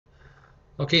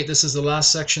Okay, this is the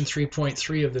last section,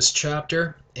 3.3 of this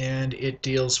chapter, and it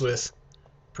deals with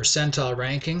percentile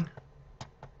ranking.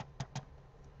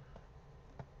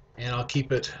 And I'll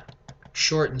keep it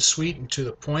short and sweet and to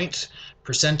the point.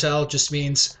 Percentile just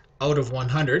means out of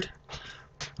 100.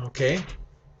 Okay,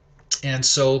 and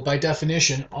so by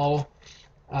definition, all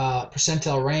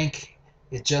percentile rank,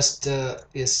 it just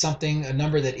is something, a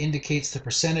number that indicates the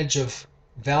percentage of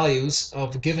values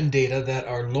of given data that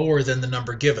are lower than the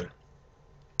number given.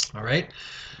 All right,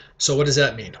 so what does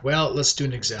that mean? Well, let's do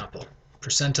an example.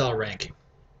 Percentile ranking.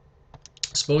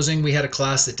 Supposing we had a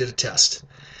class that did a test,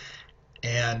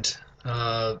 and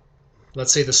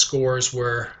let's say the scores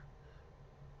were,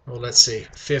 well, let's say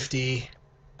 50,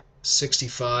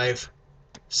 65,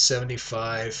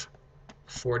 75,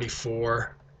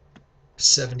 44,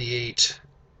 78,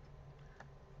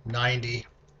 90,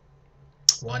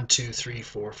 1, 2, 3,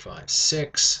 4, 5,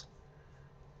 6.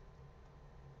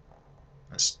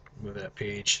 Let's move that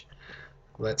page.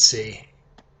 Let's see,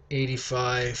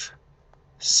 85,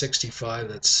 65,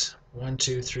 that's 1,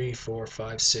 2, 3, 4,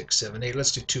 5, 6, 7, 8.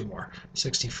 Let's do two more.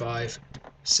 65,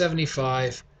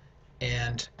 75,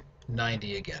 and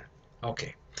 90 again.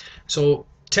 Okay, so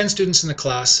 10 students in the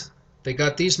class. They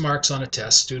got these marks on a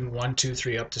test, student 1, 2,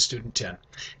 3, up to student 10.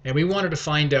 And we wanted to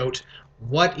find out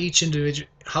what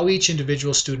how each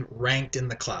individual student ranked in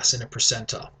the class in a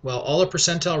percentile. Well, all a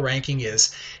percentile ranking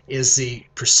is the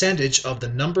percentage of the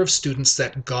number of students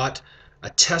that got a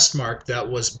test mark that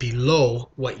was below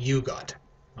what you got.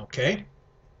 Okay?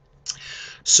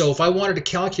 So if I wanted to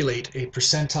calculate a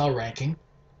percentile ranking,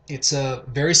 it's a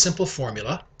very simple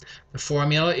formula. The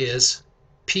formula is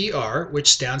PR,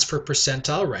 which stands for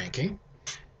percentile ranking,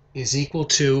 is equal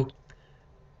to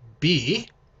B,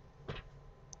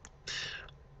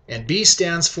 and B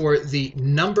stands for the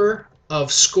number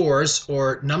of scores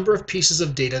or number of pieces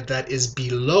of data that is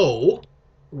below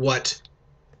what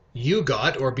you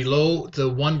got or below the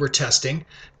one we're testing,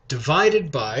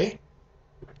 divided by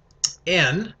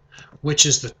N, which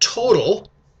is the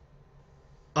total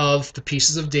of the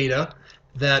pieces of data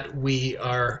that we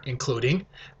are including,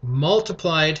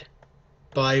 multiplied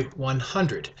by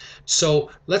 100.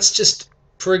 So let's just,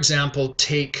 for example,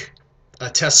 take a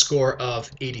test score of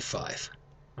 85.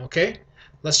 Okay,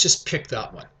 let's just pick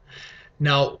that one.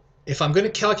 Now, if I'm going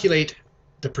to calculate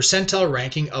the percentile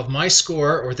ranking of my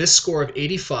score, or this score of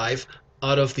 85,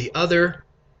 out of the other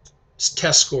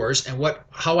test scores, and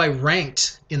how I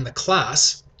ranked in the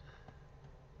class,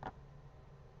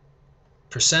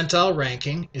 percentile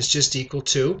ranking is just equal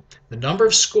to the number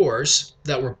of scores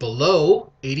that were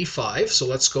below 85. So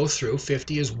let's go through.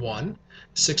 50 is 1,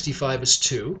 65 is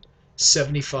 2,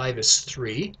 75 is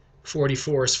 3,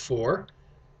 44 is 4,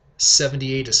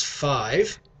 78 is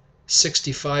 5,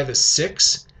 65 is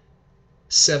 6,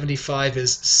 75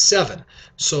 is 7.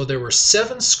 So there were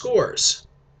 7 scores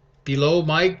below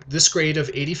this grade of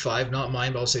 85, not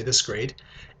mine, but I'll say this grade,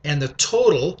 and the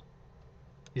total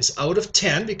is out of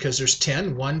 10, because there's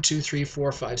 10, 1, 2, 3,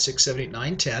 4, 5, 6, 7, 8,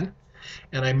 9, 10,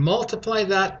 and I multiply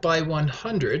that by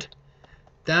 100,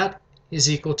 that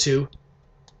is equal to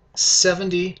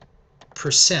 70%.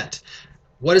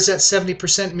 What does that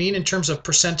 70% mean in terms of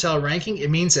percentile ranking? It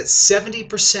means that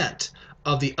 70%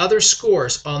 of the other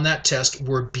scores on that test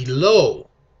were below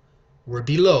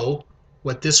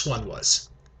what this one was.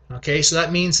 Okay, so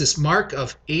that means this mark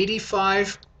of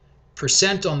 85%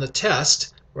 on the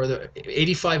test, or the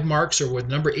 85 marks, or with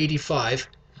number 85,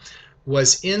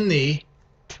 was in the,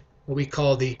 what we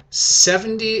call the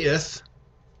 70th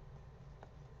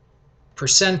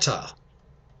percentile.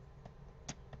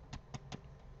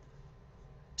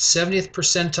 70th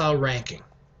percentile ranking.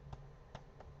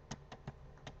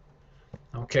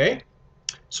 Okay,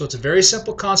 so it's a very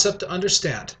simple concept to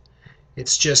understand.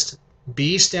 It's just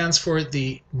B stands for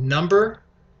the number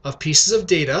of pieces of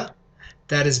data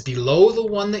that is below the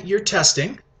one that you're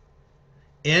testing.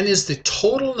 N is the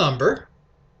total number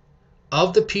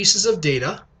of the pieces of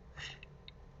data.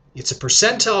 It's a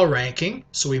percentile ranking,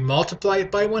 so we multiply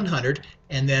it by 100,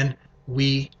 and then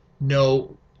we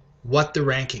know what the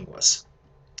ranking was.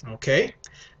 Okay,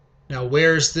 now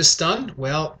where's this done?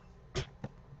 Well,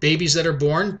 babies that are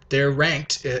born, they're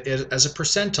ranked as a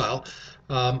percentile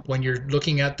when you're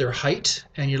looking at their height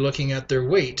and you're looking at their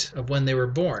weight of when they were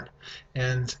born.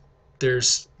 And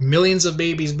there's millions of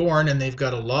babies born, and they've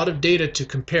got a lot of data to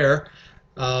compare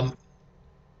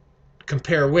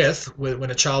with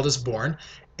when a child is born.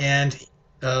 And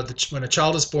when a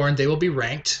child is born, they will be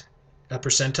ranked a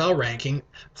percentile ranking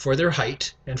for their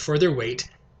height and for their weight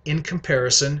in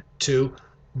comparison to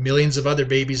millions of other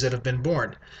babies that have been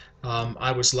born.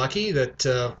 I was lucky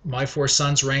that my 4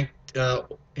 sons ranked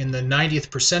in the 90th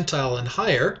percentile and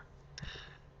higher,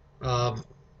 um,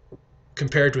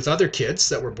 compared with other kids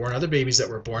that were born, other babies that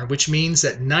were born, which means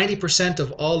that 90%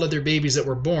 of all other babies that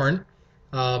were born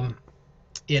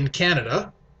in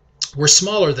Canada were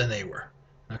smaller than they were.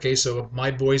 Okay, so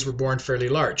my boys were born fairly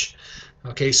large.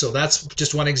 Okay, so that's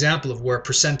just one example of where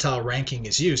percentile ranking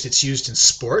is used. It's used in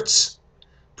sports,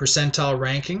 percentile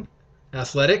ranking,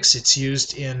 athletics. It's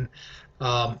used in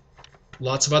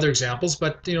lots of other examples,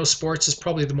 but sports is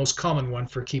probably the most common one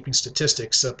for keeping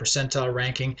statistics. Percentile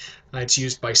ranking. It's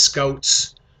used by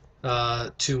scouts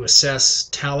to assess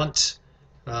talent,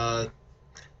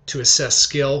 to assess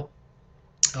skill,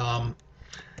 um,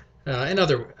 in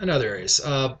other areas.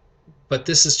 But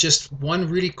this is just one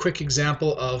really quick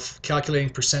example of calculating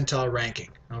percentile ranking.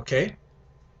 Okay.